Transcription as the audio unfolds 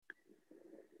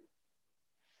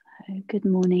Good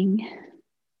morning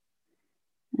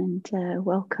and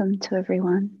welcome to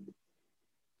everyone.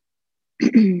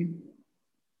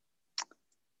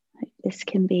 This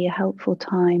can be a helpful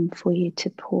time for you to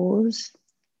pause,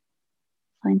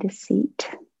 find a seat,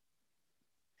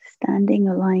 standing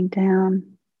or lying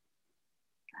down,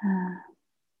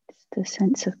 just a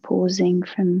sense of pausing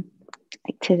from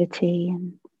activity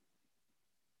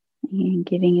and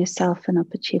giving yourself an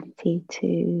opportunity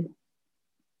to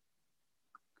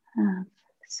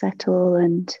settle.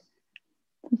 And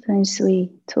sometimes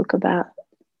we talk about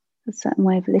a certain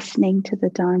way of listening to the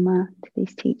Dharma, to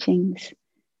these teachings,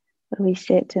 where we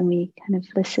sit and we kind of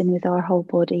listen with our whole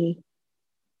body,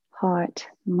 heart,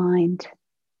 mind.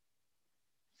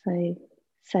 So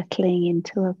settling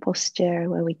into a posture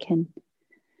where we can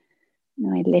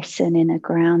listen in a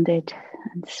grounded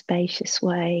and spacious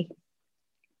way.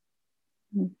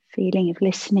 Feeling of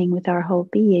listening with our whole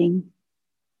being.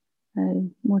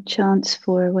 More chance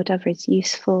for whatever is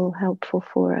useful, helpful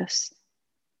for us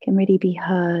can really be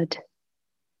heard,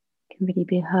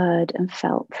 and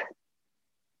felt,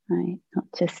 right? Not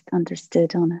just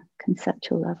understood on a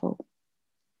conceptual level.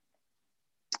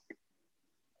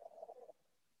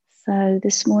 So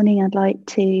this morning I'd like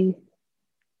to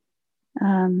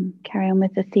carry on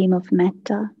with the theme of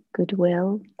metta,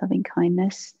 goodwill, loving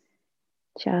kindness.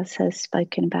 Jazz has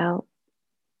spoken about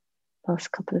the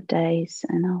last couple of days,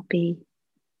 and I'll be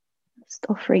just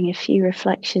offering a few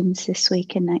reflections this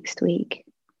week and next week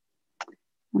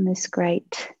on this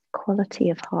great quality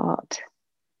of heart,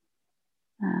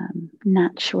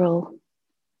 natural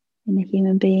in a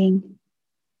human being,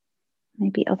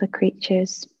 maybe other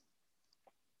creatures.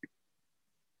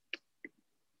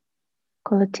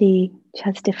 Quality which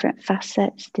has different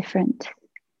facets, different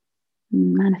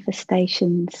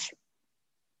manifestations,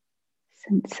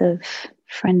 sense of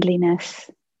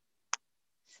friendliness.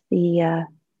 The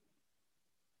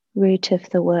root of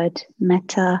the word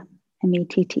metta,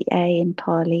 M-E-T-T-A in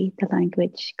Pali, the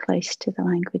language close to the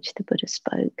language the Buddha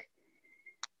spoke,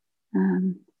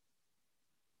 from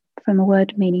a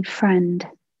word meaning friend.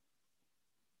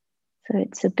 So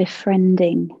it's a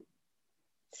befriending,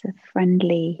 it's a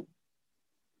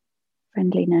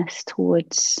friendliness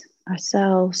towards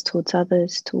ourselves, towards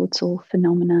others, towards all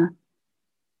phenomena,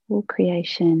 all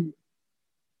creation,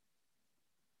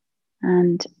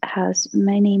 and has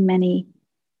many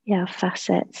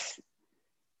facets,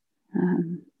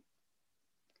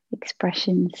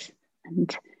 expressions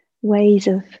and ways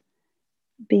of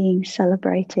being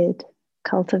celebrated,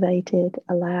 cultivated,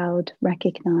 allowed,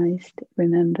 recognized,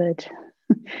 remembered.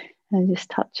 And just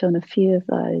touch on a few of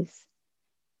those.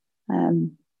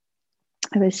 I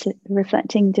was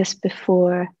reflecting just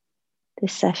before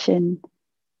this session,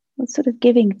 sort of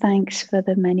giving thanks for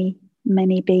the many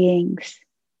beings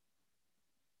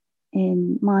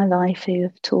in my life who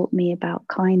have taught me about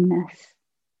kindness,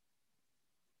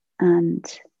 and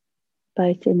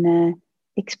both in their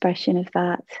expression of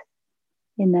that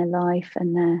in their life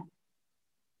and their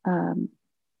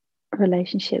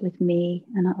relationship with me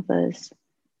and others,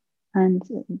 and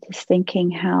just thinking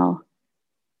how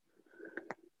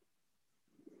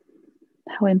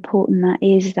important that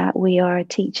is, that we are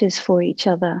teachers for each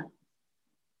other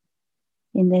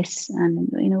in this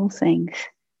and in all things.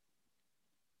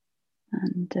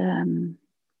 And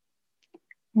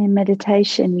in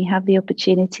meditation, we have the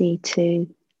opportunity to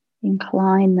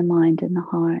incline the mind and the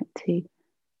heart, to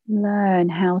learn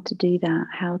how to do that,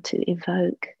 how to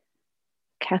evoke,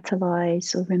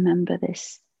 catalyze, or remember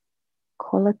this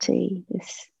quality,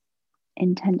 this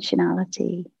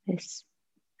intentionality, this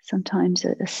sometimes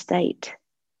a state,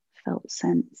 felt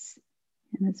sense.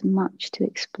 And there's much to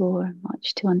explore,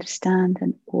 much to understand,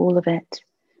 and all of it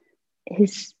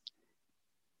is,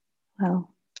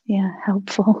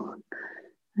 helpful.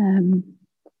 And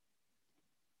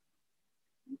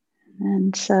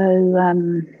so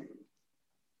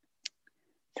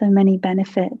many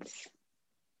benefits,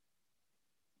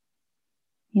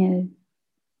 in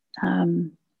our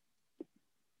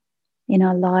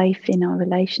life, in our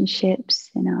relationships,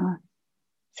 in our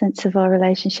sense of our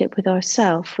relationship with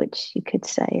ourselves, which you could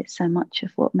say is so much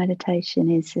of what meditation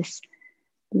is, this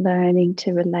learning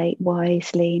to relate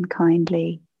wisely and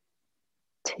kindly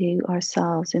to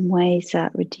ourselves in ways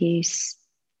that reduce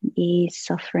and ease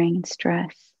suffering and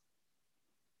stress,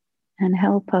 and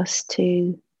help us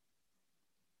to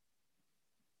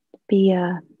be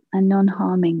a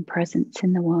non-harming presence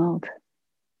in the world.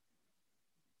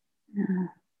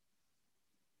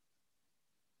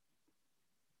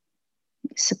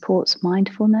 It supports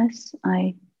mindfulness.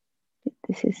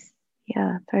 This is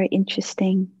very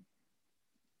interesting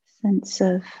sense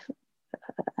of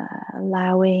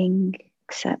allowing,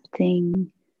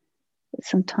 accepting. But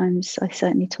sometimes I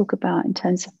certainly talk about in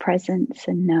terms of presence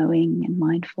and knowing and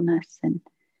mindfulness, and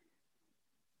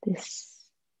this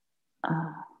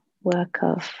work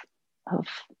of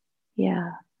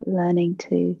learning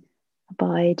to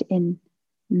abide in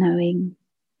knowing,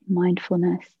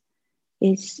 mindfulness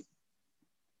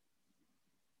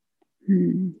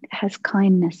has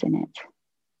kindness in it.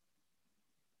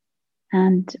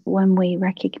 And when we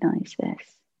recognize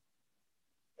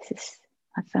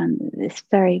I found this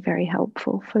very, very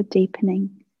helpful for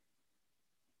deepening.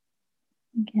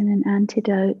 Again, an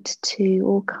antidote to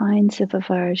all kinds of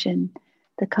aversion,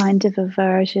 the kind of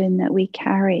aversion that we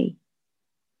carry,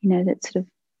 that sort of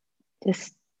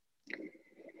just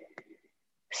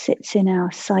sits in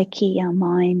our psyche, our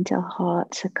mind, our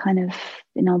hearts, a kind of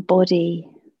in our body.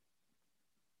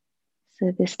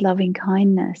 So this loving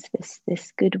kindness,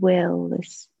 this goodwill,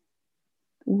 this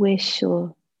wish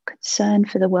or concern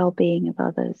for the well-being of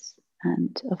others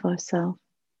and of ourselves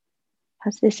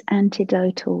has this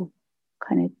antidotal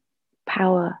kind of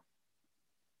power.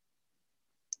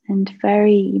 And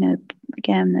very,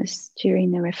 again,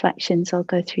 during the reflections, I'll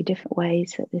go through different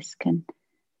ways that this can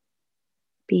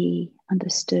be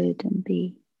understood and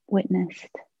be witnessed.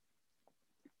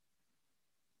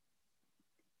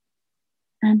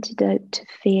 Antidote to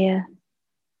fear,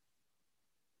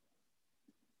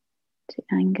 to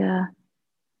anger,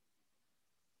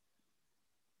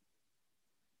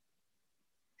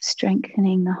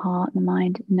 strengthening the heart and the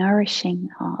mind, nourishing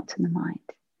the heart and the mind.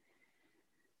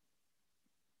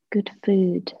 Good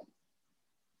food,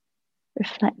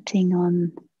 reflecting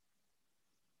on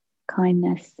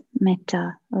kindness,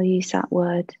 metta, I'll use that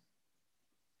word,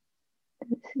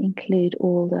 include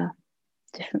all the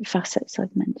different facets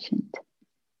I've mentioned.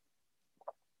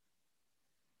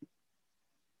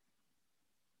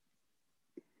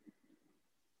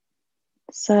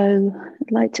 So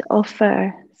I'd like to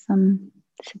offer some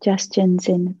suggestions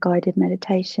in guided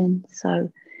meditation.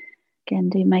 So again,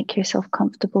 do make yourself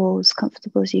comfortable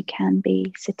as you can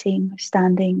be, sitting or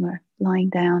standing or lying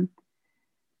down.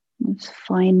 Just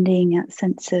finding that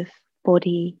sense of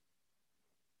body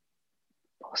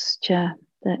posture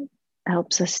that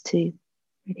helps us to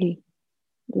really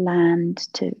land,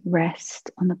 to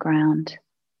rest on the ground.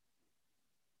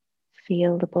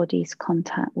 Feel the body's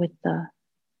contact with the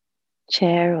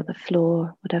chair or the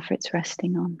floor, whatever it's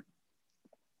resting on.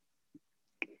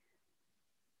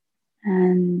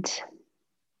 And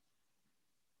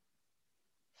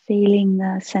feeling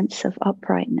the sense of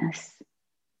uprightness,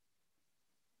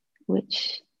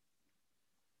 which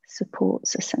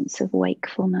supports a sense of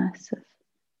wakefulness, of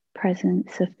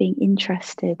presence, of being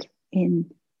interested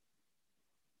in,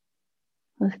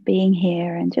 of being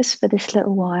here. And just for this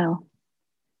little while,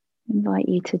 I invite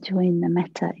you to join the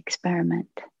metta experiment,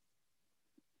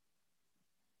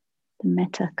 the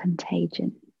metta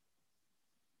contagion.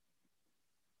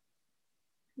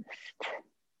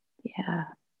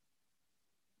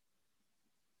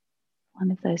 One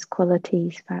of those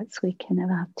qualities perhaps we can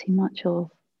never have too much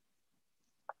of.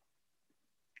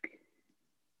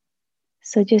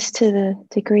 So just to the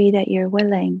degree that you're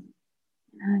willing,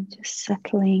 just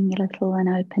settling a little and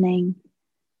opening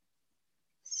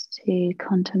to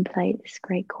contemplate this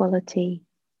great quality.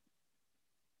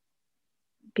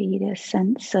 Be the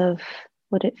sense of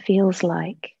what it feels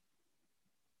like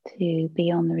to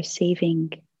be on the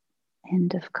receiving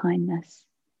end of kindness.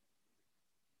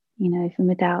 Even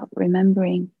without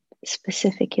remembering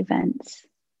specific events,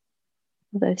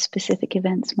 although specific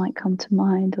events might come to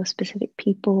mind, or specific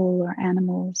people or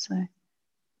animals or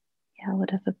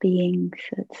whatever beings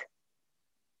that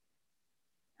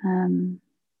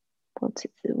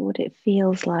what it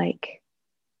feels like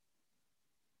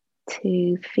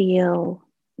to feel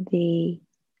the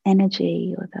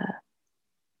energy or the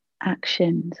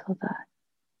actions or the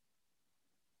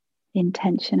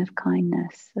intention of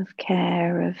kindness, of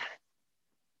care, of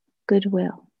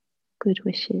goodwill, good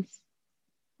wishes.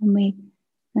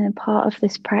 And part of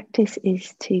this practice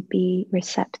is to be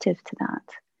receptive to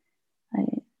that.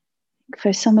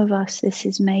 For some of us, this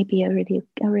is maybe a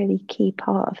really key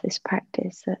part of this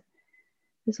practice, that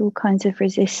there's all kinds of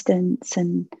resistance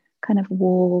and kind of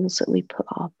walls that we put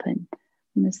up, and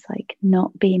almost like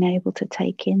not being able to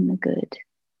take in the good.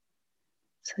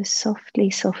 So softly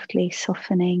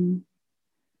softening,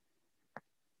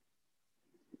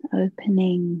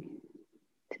 opening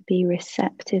to be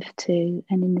receptive to,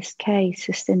 and in this case,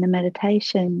 just in the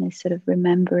meditation, is sort of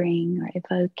remembering or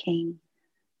evoking,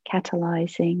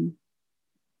 catalyzing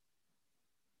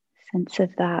sense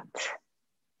of that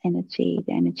energy,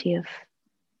 the energy of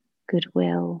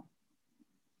goodwill,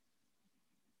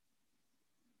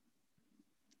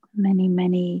 many,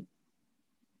 many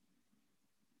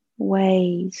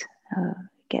ways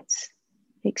gets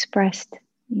expressed,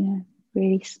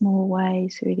 really small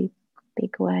ways, really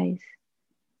big ways.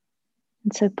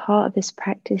 And so part of this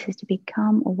practice is to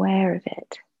become aware of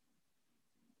it.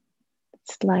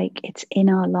 It's like it's in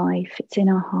our life, it's in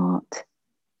our heart.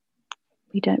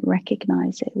 We don't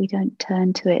recognize it, we don't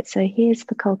turn to it. So here's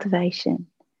the cultivation,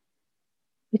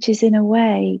 which is in a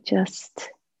way just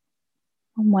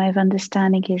one way of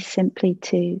understanding is simply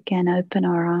to again open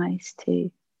our eyes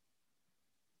to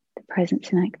the presence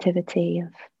and activity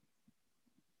of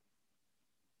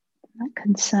that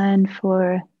concern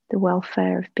for the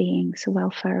welfare of beings, the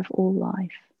welfare of all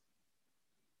life,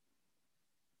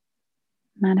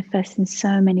 manifests in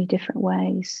so many different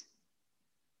ways.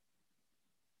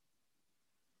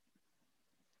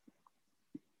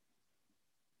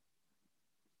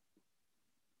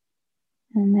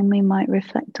 And then we might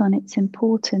reflect on its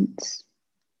importance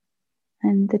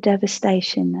and the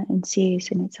devastation that ensues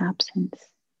in its absence.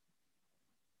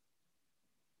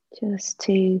 Just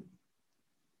to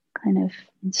kind of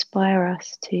inspire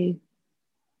us to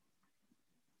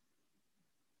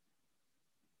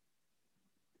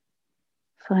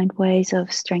find ways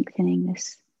of strengthening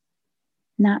this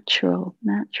natural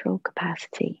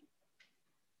capacity.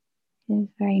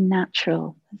 It's very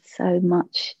natural. So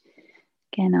much,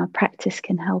 again, our practice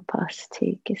can help us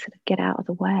to sort of get out of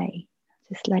the way.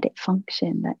 Just let it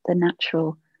function, let the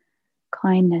natural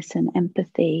kindness and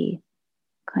empathy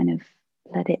kind of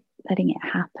letting it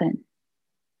happen.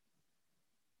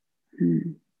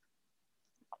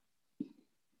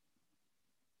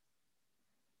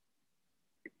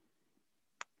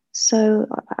 So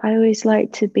I always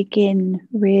like to begin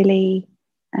really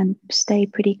and stay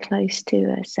pretty close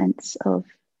to a sense of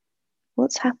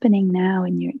what's happening now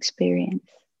in your experience.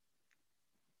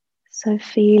 So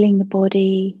feeling the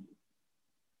body,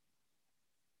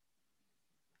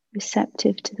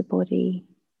 receptive to the body,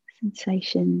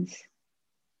 sensations,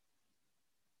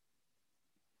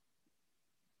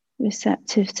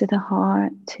 receptive to the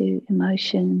heart, to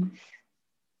emotions,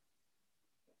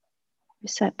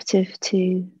 receptive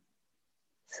to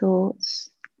thoughts,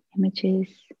 images.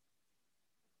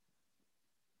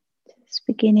 Just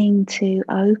beginning to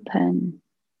open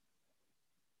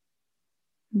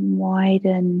and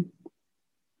widen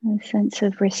a sense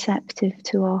of receptive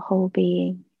to our whole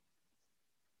being.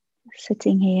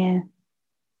 Sitting here,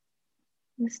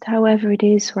 just however it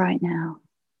is right now,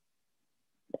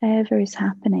 whatever is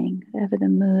happening, whatever the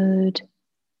mood,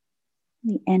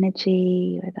 the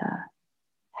energy, or the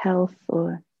health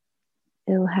or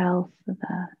ill health, or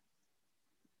the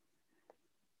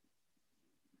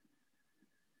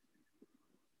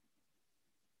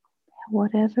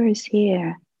whatever is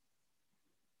here,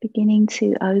 beginning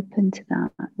to open to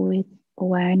that with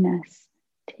awareness,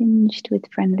 tinged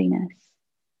with friendliness.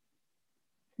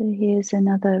 So here's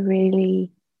another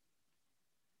really,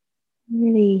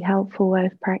 really helpful way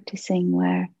of practicing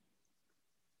where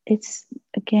it's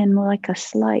again more like a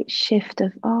slight shift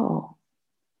of,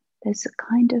 there's a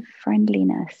kind of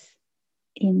friendliness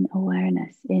in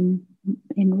awareness, in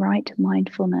right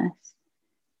mindfulness.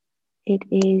 It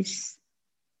is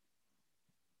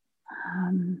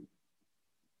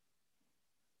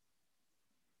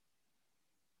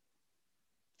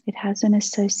it has an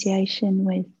association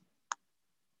with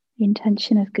the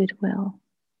intention of goodwill.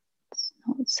 It's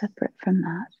not separate from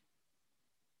that.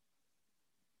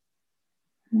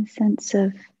 And the sense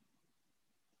of,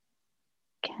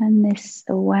 can this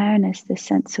awareness, this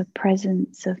sense of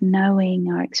presence, of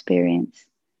knowing our experience,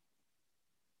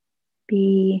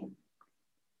 be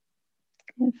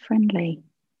friendly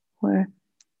or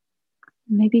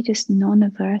maybe just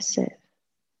non-aversive?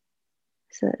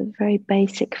 It's a very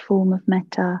basic form of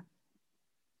metta.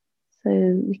 So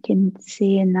we can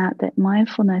see in that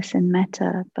mindfulness and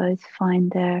metta both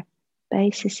find their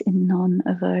basis in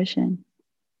non-aversion.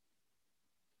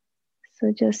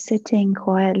 So just sitting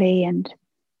quietly and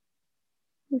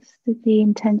with the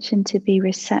intention to be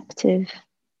receptive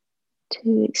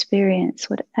to experience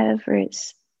whatever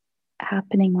is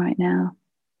happening right now.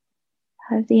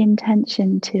 Have the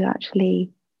intention to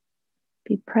actually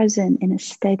be present in a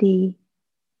steady,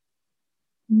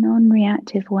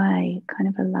 non-reactive way. It kind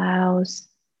of allows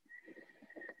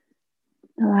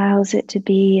it to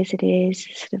be as it is,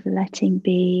 sort of letting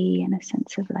be and a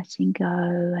sense of letting go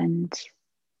and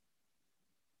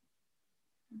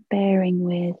bearing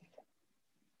with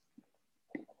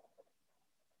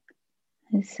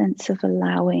a sense of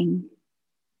allowing.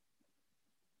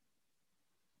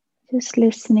 Just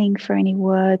listening for any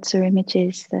words or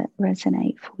images that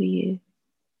resonate for you.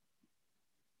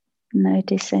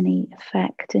 Notice any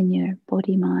effect in your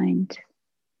body mind.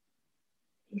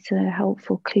 These are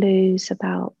helpful clues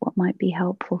about what might be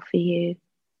helpful for you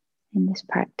in this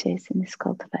practice, in this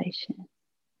cultivation.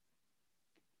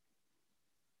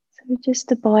 So we're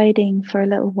just abiding for a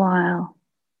little while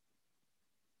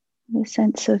with a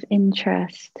sense of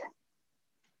interest,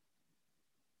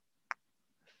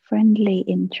 friendly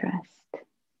interest.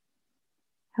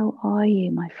 How are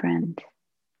you, my friend?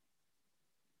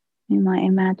 You might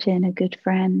imagine a good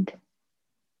friend,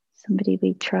 somebody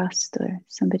we trust, or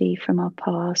somebody from our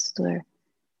past, or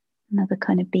another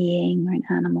kind of being or an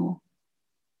animal,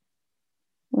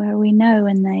 where we know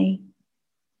when they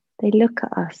look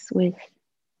at us with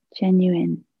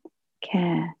genuine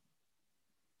care,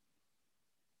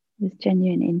 with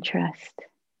genuine interest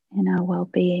in our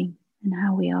well-being and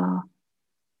how we are.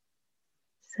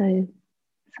 So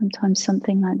sometimes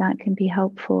something like that can be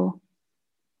helpful,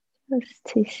 just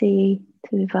to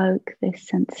evoke this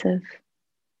sense of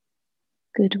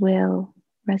goodwill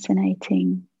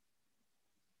resonating,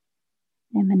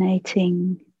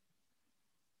 emanating,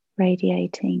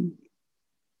 radiating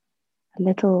a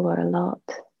little or a lot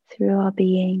through our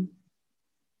being,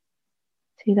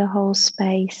 through the whole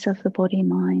space of the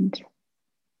body-mind.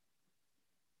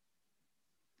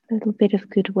 A little bit of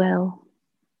goodwill,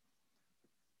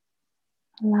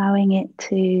 allowing it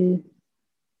to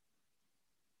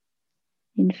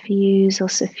infuse or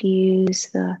suffuse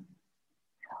the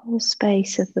whole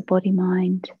space of the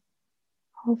body-mind,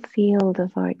 whole field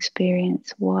of our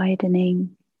experience,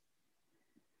 widening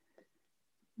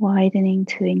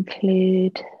to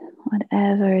include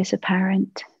whatever is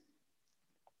apparent.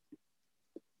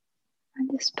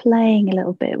 And just playing a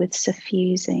little bit with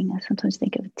suffusing. I sometimes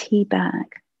think of a tea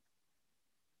bag,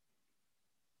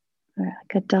 or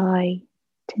like a dye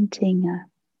tinting a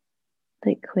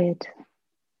liquid,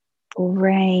 or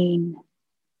rain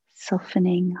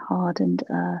softening hardened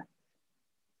earth.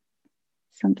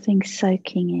 Something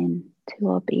soaking in to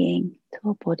our being, to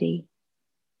our body.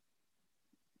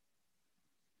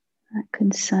 That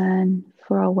concern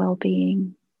for our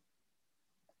well-being.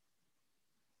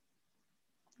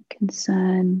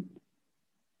 Concern,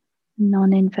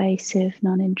 non-invasive,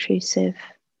 non-intrusive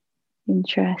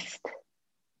interest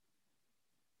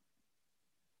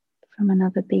from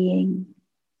another being.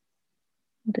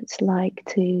 What it's like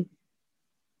to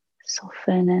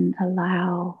soften and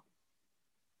allow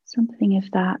something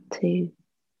of that to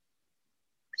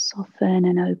soften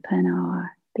and open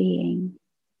our being.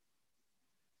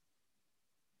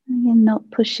 And again,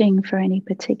 not pushing for any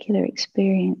particular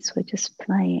experience, we're just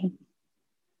playing.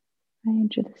 Right?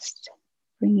 Just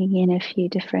bringing in a few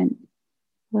different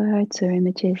words or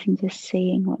images and just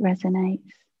seeing what resonates.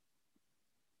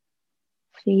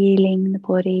 Feeling the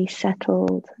body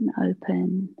settled and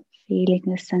open, feeling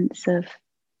the sense of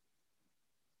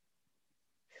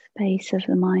space of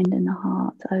the mind and the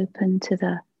heart open to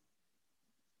the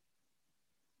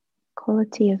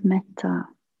quality of metta.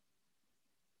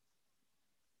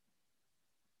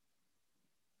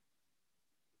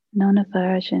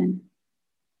 Non-aversion,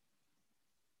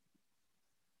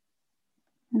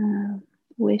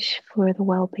 wish for the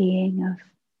well-being of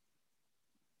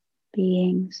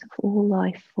beings of all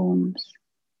life forms.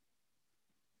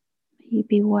 May you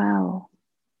be well.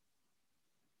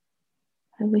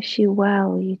 I wish you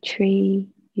well, you tree,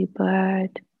 you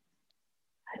bird.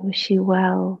 I wish you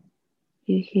well,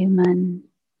 you human.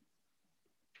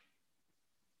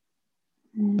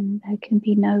 And there can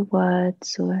be no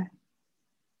words, or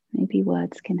maybe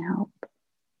words can help.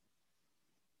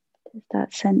 Just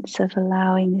that sense of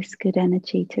allowing this good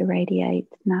energy to radiate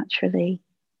naturally,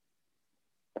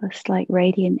 just like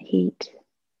radiant heat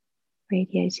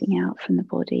radiating out from the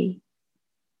body.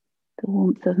 The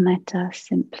warmth of metta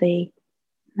simply,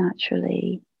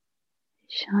 naturally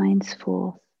shines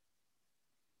forth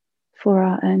for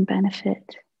our own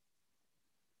benefit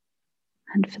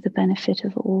and for the benefit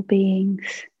of all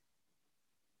beings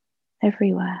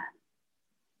everywhere.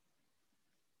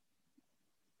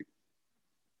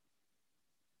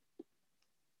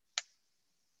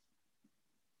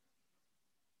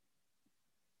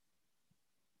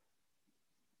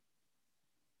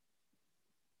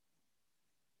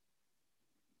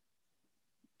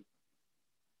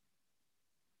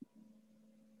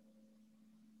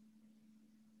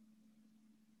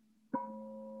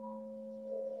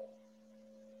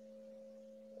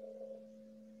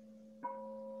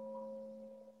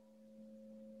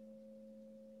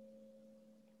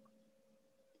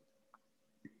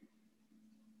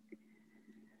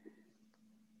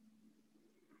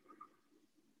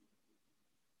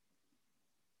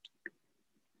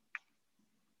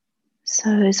 So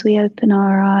as we open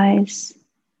our eyes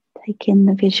Take in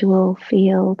the visual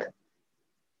field.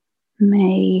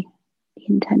 May the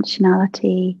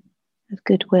intentionality of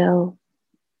goodwill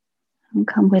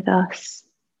come with us,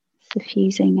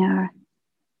 suffusing our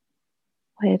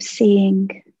way of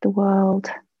seeing the world,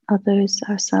 others,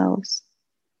 ourselves.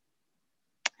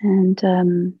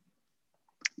 And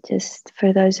just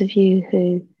for those of you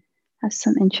who have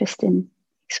some interest in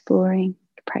exploring,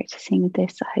 practicing with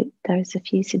this, I hope there's a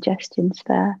few suggestions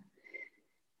there.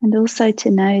 And also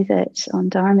to know that on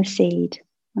Dharma Seed,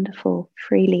 wonderful,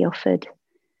 freely offered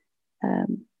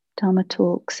Dharma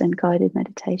talks and guided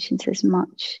meditations, there's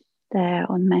much there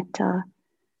on metta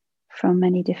from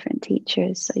many different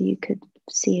teachers. So you could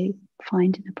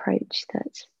find an approach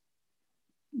that,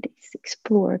 let's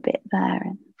explore a bit there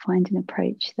and find an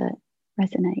approach that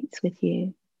resonates with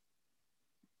you.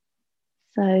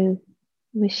 So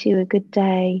wish you a good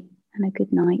day and a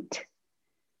good night.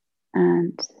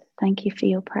 And thank you for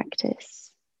your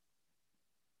practice.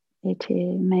 May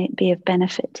it be of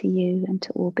benefit to you and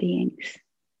to all beings.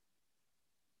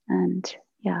 And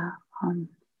yeah,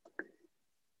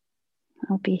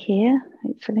 I'll be here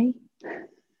hopefully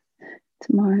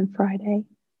tomorrow and Friday.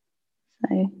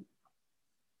 So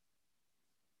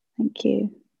thank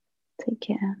you. Take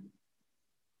care.